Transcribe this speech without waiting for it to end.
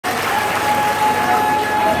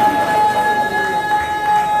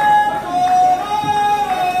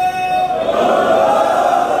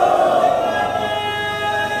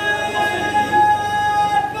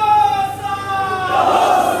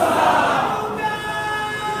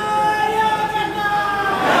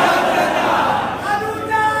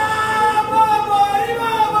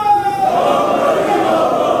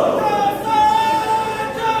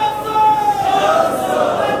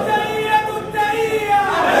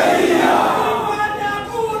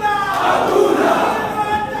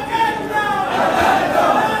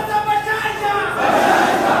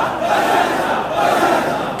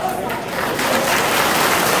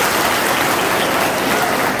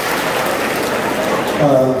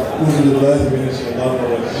أعوذ بالله من الشيطان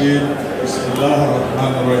الرجيم بسم الله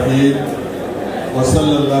الرحمن الرحيم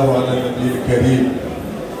وصلى الله على النبي الكريم.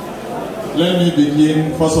 Let me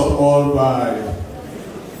begin first of all by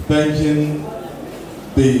thanking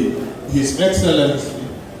His Excellency,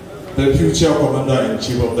 the future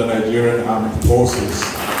Commander-in-Chief of the Nigerian Armed Forces,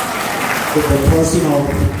 the person of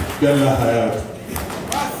Bello Hayat.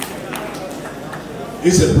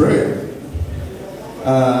 It's a prayer.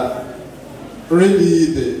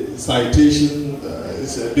 Really, the citation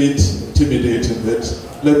is a bit intimidating, but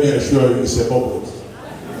let me assure you it's a bubble.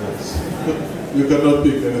 Yes. You cannot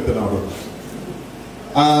pick anything out of it.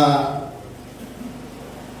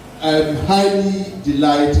 I'm highly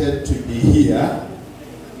delighted to be here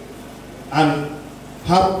and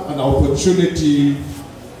have an opportunity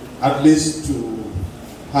at least to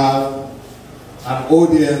have an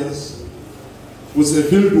audience with a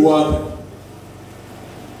field worker,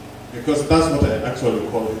 because that's what I actually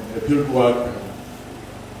call it, a field worker,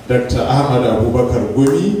 Dr. Ahmad Abubakar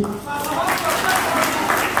Gumi.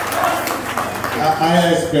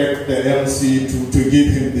 I expect the MC to give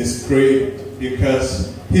him this credit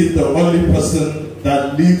because he's the only person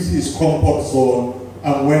that leaves his comfort zone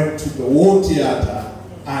and went to the war theater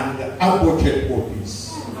and advocate for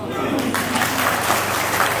peace.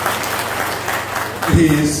 He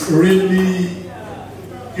is really,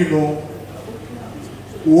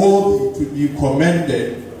 worthy to be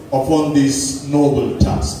commended upon this noble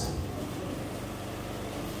task.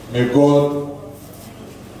 May God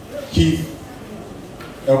keep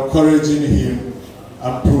encouraging him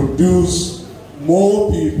and produce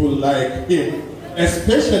more people like him,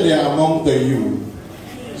 especially among the youth,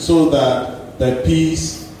 so that the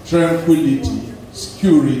peace, tranquility,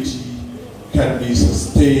 security can be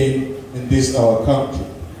sustained in this our country.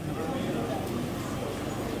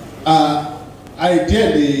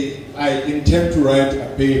 Ideally, I intend to write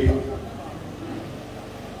a paper,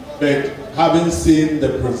 but having seen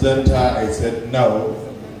the presenter, I said no,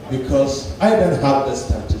 because I don't have the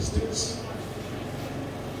statistics.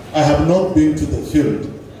 I have not been to the field.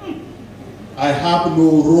 I have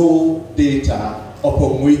no raw data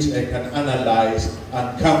upon which I can analyze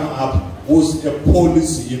and come up with a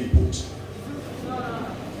policy input.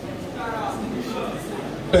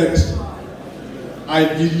 But I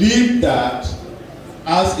believe that,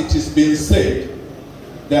 as it is being said,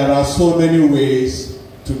 there are so many ways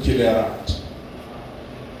to kill a rat.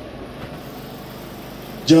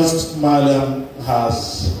 Just Malam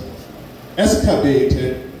has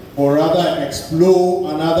excavated, or rather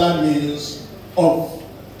explored, another means of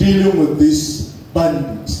dealing with these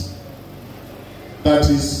bandits. That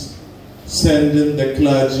is sending the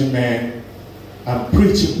clergymen and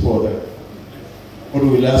preaching for them.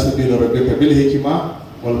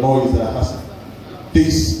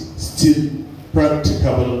 This still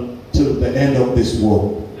practicable till the end of this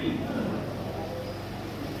war.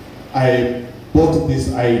 I bought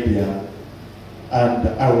this idea and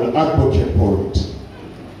I will advocate for it.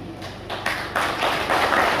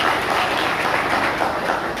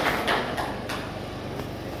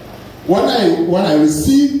 When I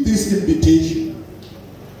received this invitation,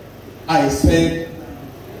 I said,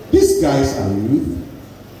 these guys are youth.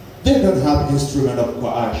 They don't have instrument of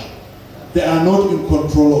coercion. They are not in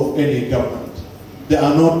control of any government. They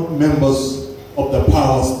are not members of the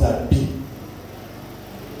powers that be.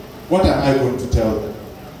 What am I going to tell them?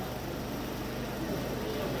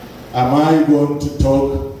 Am I going to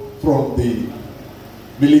talk from the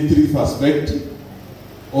military perspective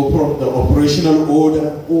or from the operational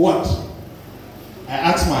order or what? I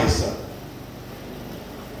asked myself.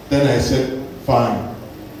 Then I said, fine,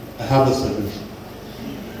 I have a solution.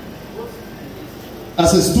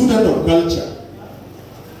 As a student of culture,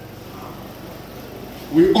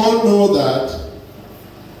 we all know that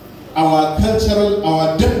our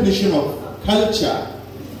definition of culture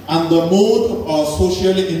and the mode of our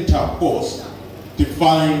social intercourse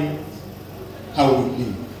define how we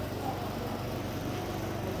live.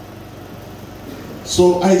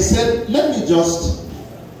 So I said, let me just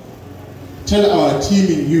tell our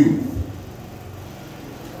team in youth,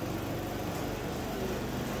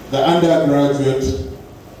 the undergraduate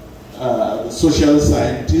social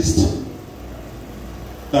scientist,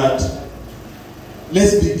 that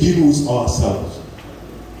let's begin with ourselves.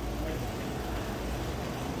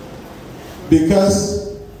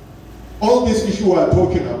 Because all this issue we are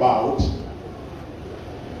talking about,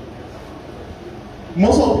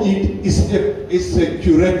 most of it is a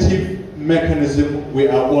curative mechanism we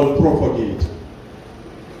are all propagating.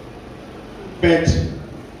 But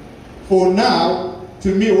for now,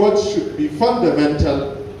 to me, what should be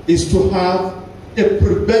fundamental is to have a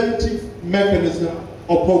preventive mechanism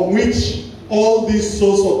upon which all these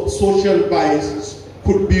sorts of social biases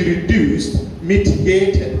could be reduced,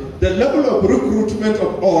 mitigated. The level of recruitment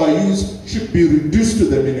of our youth should be reduced to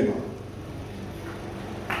the minimum.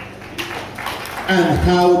 And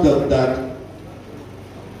how does that,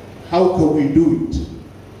 how can we do it?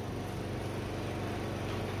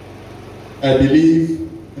 I believe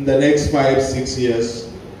in the next 5-6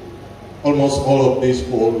 years, almost all of these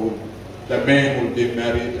people, the men will be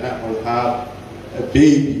married and will have a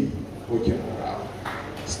baby walking around.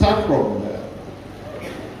 Start from there.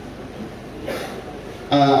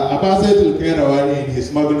 Abazet al-Qayrawani in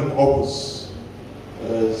his magnum opus,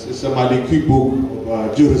 it's a Maliki book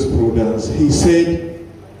of jurisprudence, he said,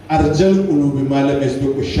 Arjal ulubi malam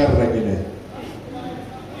yasduqu sharra ilayh.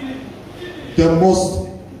 The most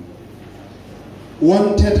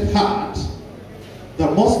wanted heart,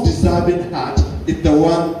 the most deserving heart is the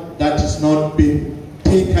one that is not being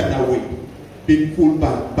taken away, being fooled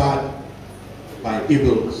by bad, by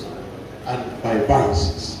evils, and by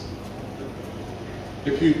vices.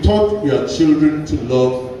 If you taught your children to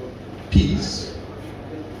love peace,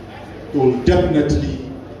 they will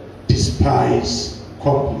definitely despise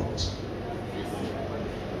conflict.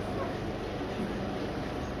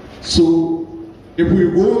 So, if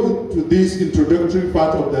we go into this introductory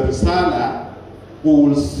part of the Risala, we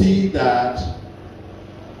will see that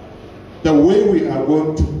the way we are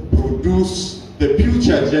going to produce the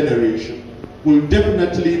future generation will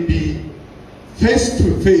definitely be face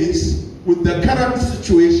to face with the current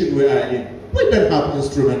situation we are in. We don't have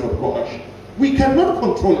instrument of coercion. We cannot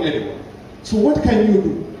control anyone. So what can you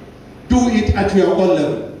do? Do it at your own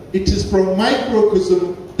level. It is from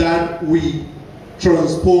microcosm that we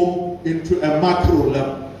transform into a macro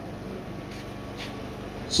level.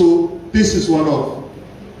 So this is one of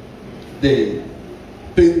the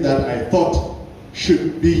things that I thought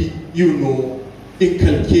should be,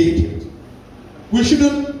 inculcated. We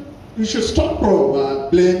should stop from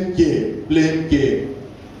blame game.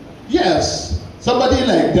 Yes, somebody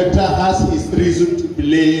like Dr. has his reason to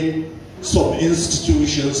blame some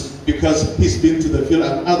institutions because he's been to the field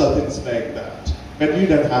and other things like that. But you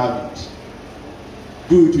don't have it.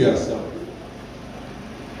 Do it yourself.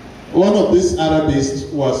 One of these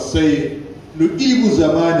Arabists was saying, "Nu'ibu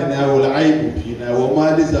zamanina wal aibu fina wa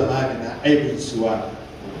mali zamanina aibun suwana."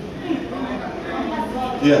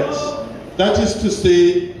 Yes, that is to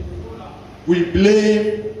say, we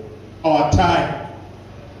blame our time,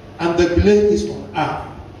 and the blame is on us.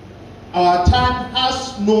 Our time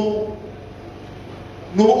has no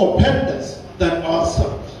offenders than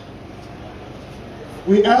ourselves.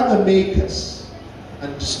 We are the makers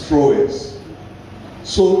and destroyers.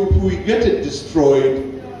 So if we get it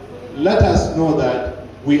destroyed, let us know that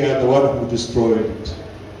we are the one who destroyed it.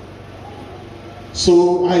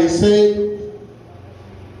 So I say,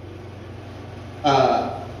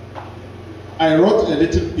 I wrote a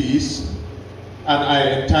little piece and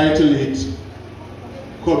I entitled it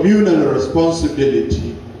Communal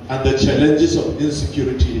Responsibility and the Challenges of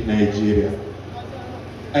Insecurity in Nigeria.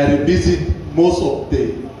 I revisit most of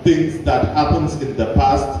the things that happens in the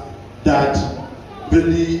past that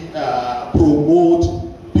really promote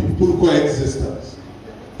peaceful coexistence.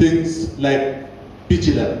 Things like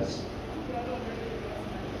vigilance.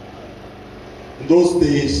 In those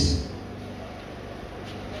days,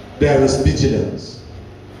 there is vigilance.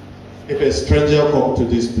 If a stranger comes to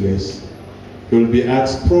this place, he will be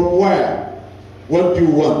asked, from where? What do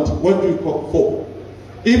you want? What do you come for?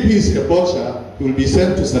 If he is a butcher, he will be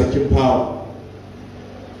sent to Sarkin Power.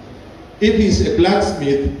 If he is a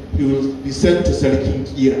blacksmith, he will be sent to Sarkin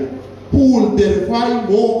Kira, who will verify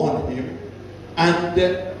more on him and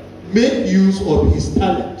make use of his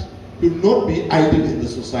talent. He will not be idle in the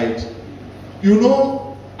society.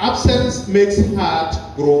 Absence makes heart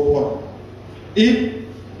grow fond. If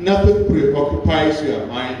nothing preoccupies your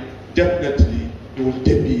mind, definitely you will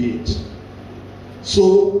deviate.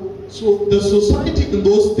 So the society in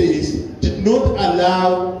those days did not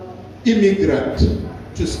allow immigrants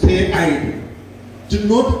to stay idle, did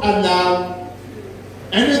not allow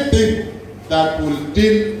anything that will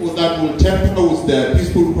deal with, that will tamper with their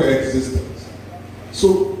peaceful coexistence.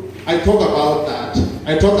 So I talk about that.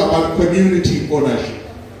 I talk about community ownership.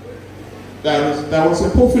 There was a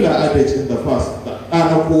popular adage in the past that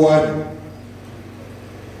Anakuwani.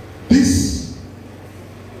 This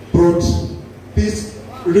brought, this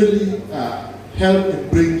really helped in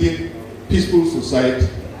bringing peaceful society.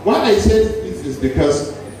 Why I say this is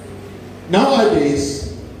because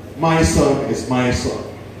nowadays my son is my son,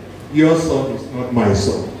 your son is not my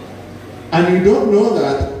son, and you don't know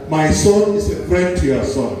that my son is a friend to your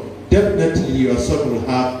son. Definitely your son will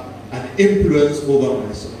have an influence over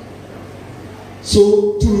my son.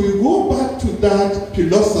 So to go back to that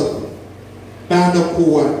philosophy,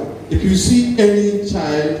 if you see any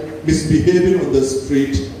child misbehaving on the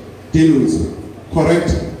street, deal with him,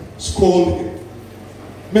 correct him, scold him,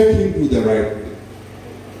 make him do the right thing.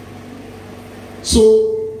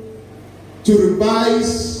 So to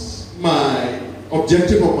revise my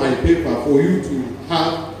objective of my paper for you to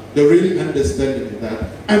have the real understanding that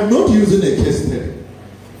I'm not using a case study.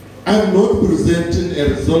 I'm not presenting a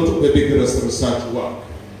result of a vigorous research work.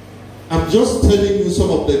 I'm just telling you some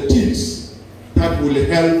of the tips that will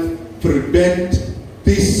help prevent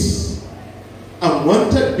this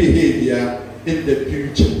unwanted behavior in the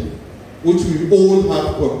future, which we all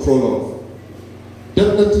have control of.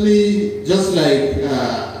 Definitely, just like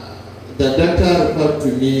the doctor referred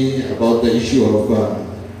to me about the issue of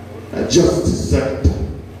justice sector.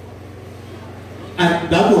 And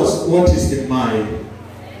that was what is in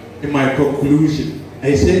my conclusion.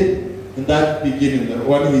 I said in that beginning, that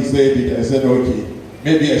when he said it, I said, okay,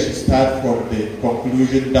 maybe I should start from the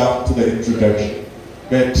conclusion down to the introduction.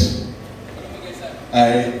 But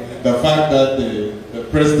the fact that the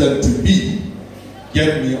president-to-be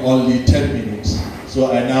gave me only 10 minutes,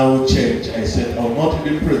 so I now change. I said, I'll not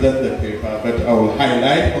even present the paper, but I will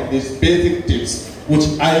highlight on these basic tips,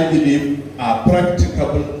 which I believe are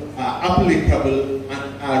practicable, are applicable,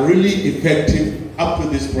 and are really effective up to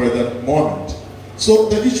this present moment. So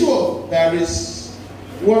the issue of, there is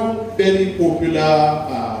one very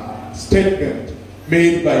popular statement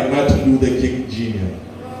made by Martin Luther King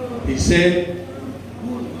Jr. He said,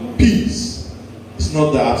 peace is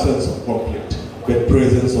not the absence of conflict, but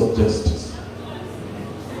presence of justice.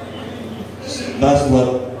 That's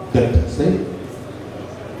what that said.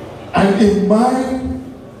 And in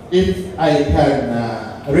mine, if I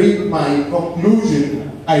can read my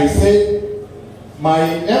conclusion, I say my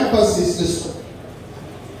emphasis is,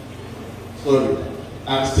 sorry,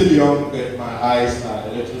 I'm still young, but my eyes are a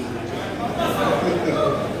little bit.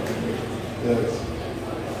 Yes.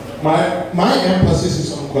 My emphasis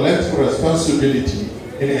is on collective responsibility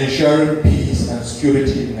in ensuring peace and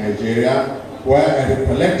security in Nigeria, where I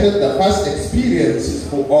recollected the past experiences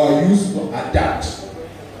for our youth to adapt.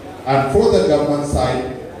 And for the government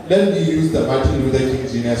side, let me use the Martin Luther King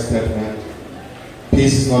Jr. statement,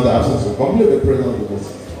 peace is not the absence of conflict, but presence of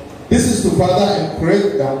justice. This is to further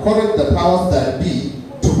encourage the powers that be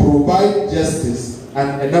to provide justice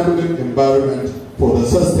and enabling environment for the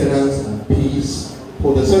sustenance and peace,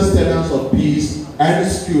 for the sustenance of peace and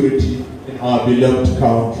security in our beloved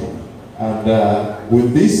country. And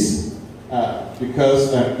with this,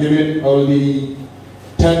 because I'm given only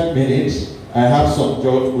 10 minutes, I have some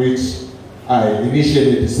jobs which I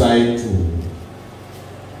initially decided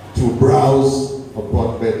to browse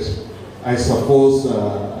upon, but I suppose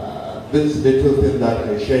this little thing that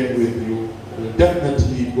I shared with you will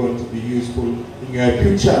definitely going to be useful in your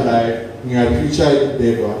future life, in your future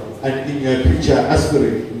endeavor, and in your future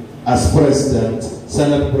aspiration as president,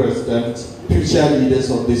 senate president, future leaders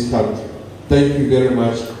of this country. Thank you very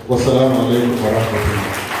much. Wassalamu alaikum wa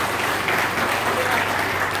rahmatullah.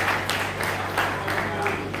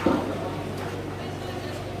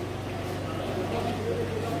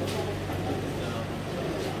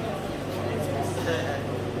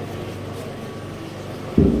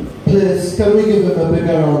 Please, can we give him a big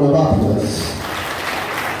round of applause?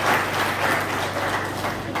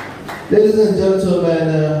 Ladies and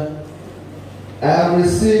gentlemen, I have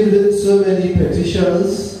received so many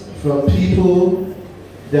petitions from people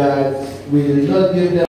that we did not give them